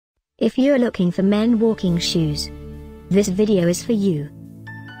If you're looking for men walking shoes, this video is for you.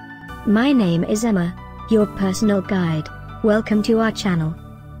 My name is Emma, your personal guide. Welcome to our channel.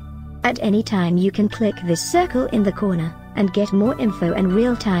 At any time you can click this circle in the corner, and get more info and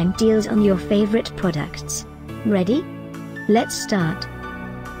real-time deals on your favorite products. Ready? Let's start.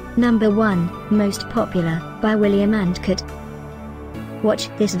 Number 1, Most Popular, by William&kate.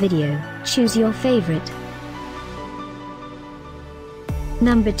 Watch this video, choose your favorite.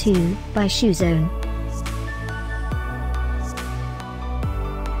 Number 2, by Shoesone.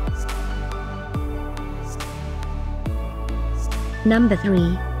 Number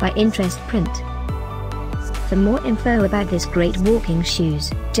 3, by InterestPrint. For more info about this great walking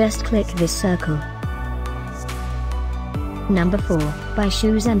shoes, just click this circle. Number 4, by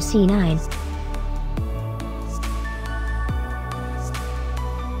Shoesone C9.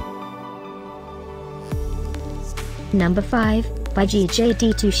 Number 5, by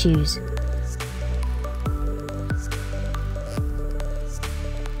GJD2 Shoes.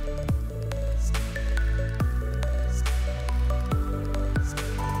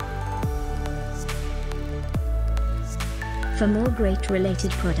 For more great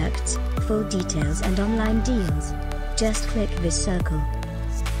related products, full details and online deals, just click this circle.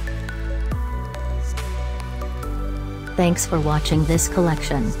 Thanks for watching this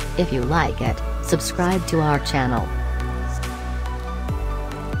collection. If you like it, subscribe to our channel.